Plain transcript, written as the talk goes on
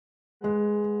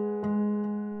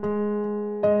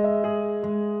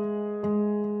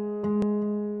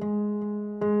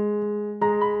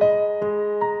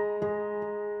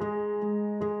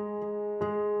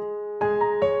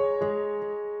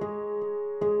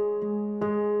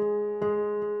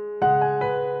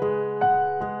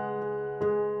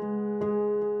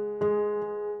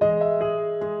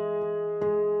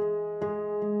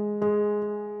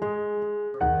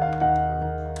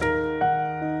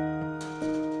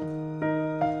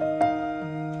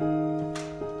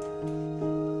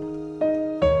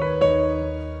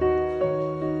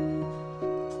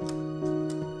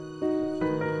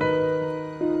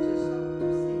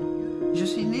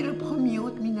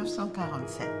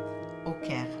au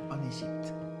Caire, en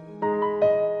Égypte.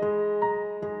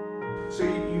 So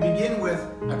you begin with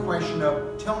a question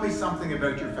of, tell me something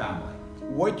about your family.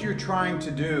 What you're trying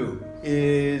to do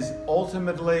is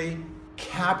ultimately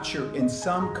capture in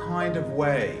some kind of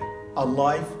way a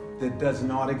life that does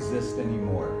not exist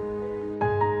anymore.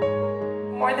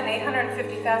 More than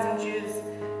 850,000 Jews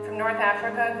from North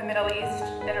Africa, the Middle East,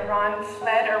 and Iran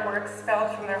fled or were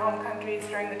expelled from their home countries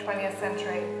during the 20th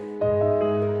century.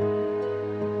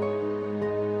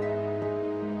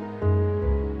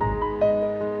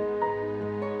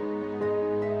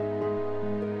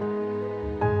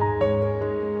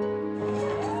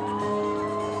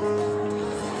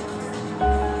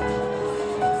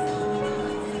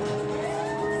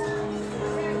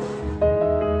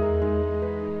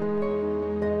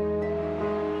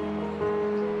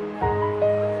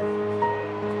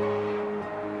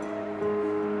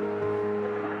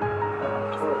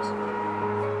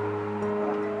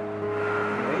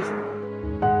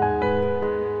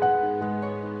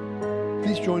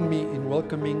 Please join me in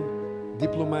welcoming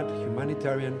diplomat,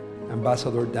 humanitarian,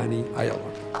 Ambassador Danny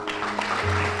Ayala.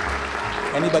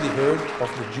 Anybody heard of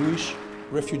the Jewish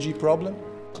refugee problem?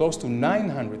 Close to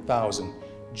 900,000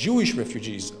 Jewish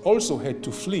refugees also had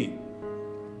to flee.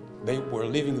 They were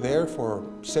living there for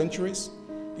centuries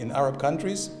in Arab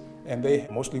countries, and they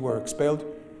mostly were expelled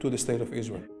to the state of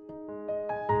Israel.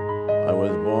 I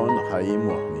was born Chaim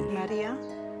Wahni. Maria,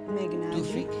 Megna,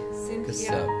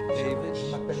 Cynthia, David,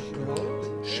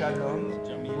 Shalom,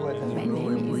 My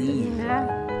name is Dina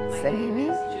Salimi.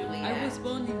 I was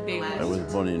born in Beirut. I was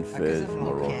born in Fez,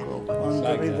 Morocco. on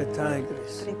the river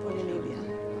Tigris. Tripoli, Libya.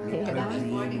 And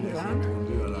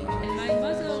my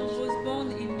mother was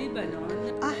born in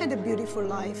Lebanon. I had a beautiful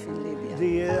life in Libya. The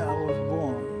year I was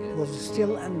born was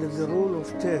still under the rule of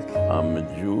Turkey. I'm a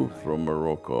Jew from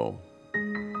Morocco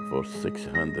for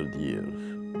 600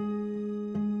 years.